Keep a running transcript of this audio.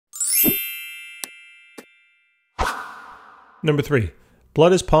Number 3.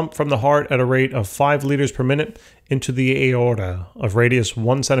 Blood is pumped from the heart at a rate of 5 liters per minute into the aorta of radius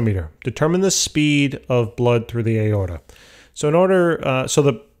 1 centimeter. Determine the speed of blood through the aorta. So so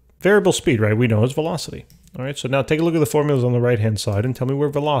the variable speed, right, we know is velocity. All right, so now take a look at the formulas on the right-hand side and tell me where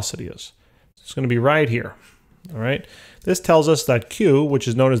velocity is. It's going to be right here. All right, this tells us that Q, which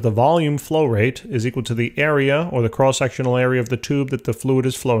is known as the volume flow rate, is equal to the area or the cross-sectional area of the tube that the fluid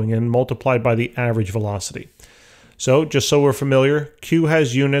is flowing in multiplied by the average velocity. So just so we're familiar, Q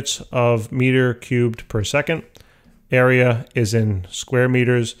has units of meter cubed per second, area is in square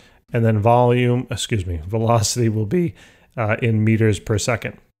meters, and then velocity will be in meters per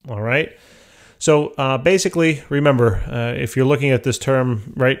second. All right. So basically, remember, if you're looking at this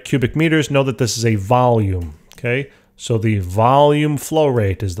term, right, cubic meters, know that this is a volume. Okay. So the volume flow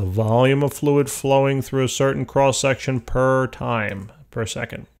rate is the volume of fluid flowing through a certain cross section per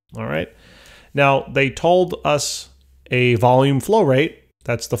second. All right. Now they told us a volume flow rate,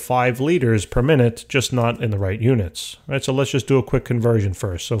 that's the 5 liters per minute, just not in the right units. Right, so let's just do a quick conversion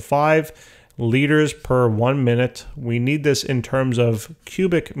first. So 5 liters per 1 minute. We need this in terms of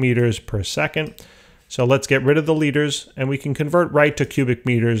cubic meters per second. So let's get rid of the liters and we can convert right to cubic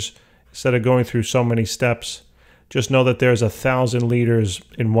meters instead of going through so many steps. Just know that there's 1,000 liters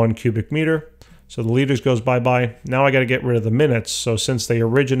in 1 cubic meter. So the liters goes bye-bye. Now I got to get rid of the minutes. So since they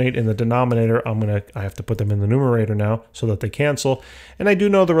originate in the denominator, I have to put them in the numerator now so that they cancel. And I do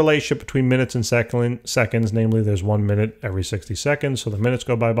know the relationship between minutes and seconds, namely there's 1 minute every 60 seconds. So the minutes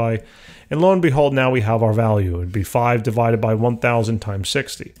go bye-bye. And lo and behold, now we have our value. It'd be 5 divided by 1,000 times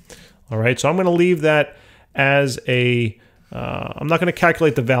 60. All right, so I'm going to leave that as I'm not going to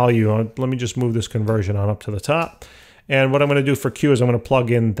calculate the value. Let me just move this conversion on up to the top. And what I'm going to do for Q is I'm going to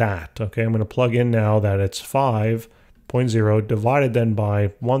plug in that. Okay, I'm going to plug in now that it's 5.0 divided then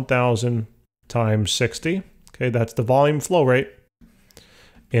by 1,000 times 60. Okay, that's the volume flow rate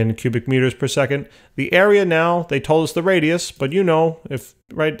in cubic meters per second. The area now, they told us the radius, but you know,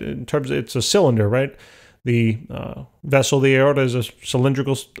 in terms of it's a cylinder, right? The vessel, the aorta, is a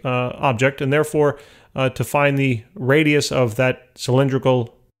cylindrical object, and therefore to find the radius of that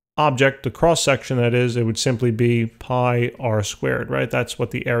cylindrical object, the cross section that is, it would simply be pi r squared, right? That's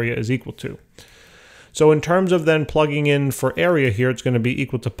what the area is equal to. So in terms of then plugging in for area here, it's going to be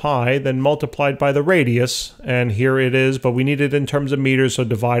equal to pi, then multiplied by the radius, and here it is, but we need it in terms of meters, so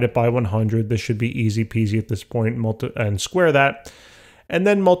divide it by 100. This should be easy peasy at this point, and square that, and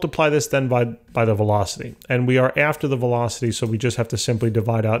then multiply this then by the velocity. And we are after the velocity, so we just have to simply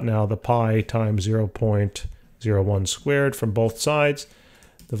divide out now the pi times 0.01 squared from both sides.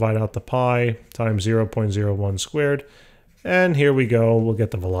 Divide out the pi times 0.01 squared. And here we go. We'll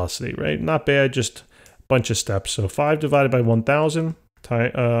get the velocity, right? Not bad, just a bunch of steps. So 5 divided by 1,000,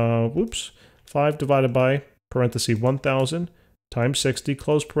 5 divided by, parenthesis, 1,000 times 60,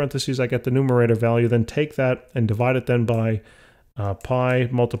 close parentheses, I get the numerator value. Then take that and divide it then by pi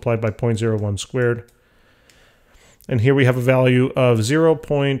multiplied by 0.01 squared. And here we have a value of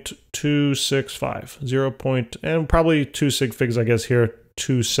 0.265, and probably 2 sig figs, I guess, here.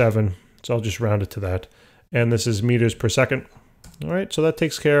 27, so I'll just round it to that. And this is meters per second. All right, so that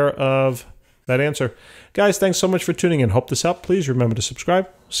takes care of that answer. Guys, thanks so much for tuning in. Hope this helped. Please remember to subscribe.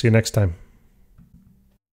 See you next time.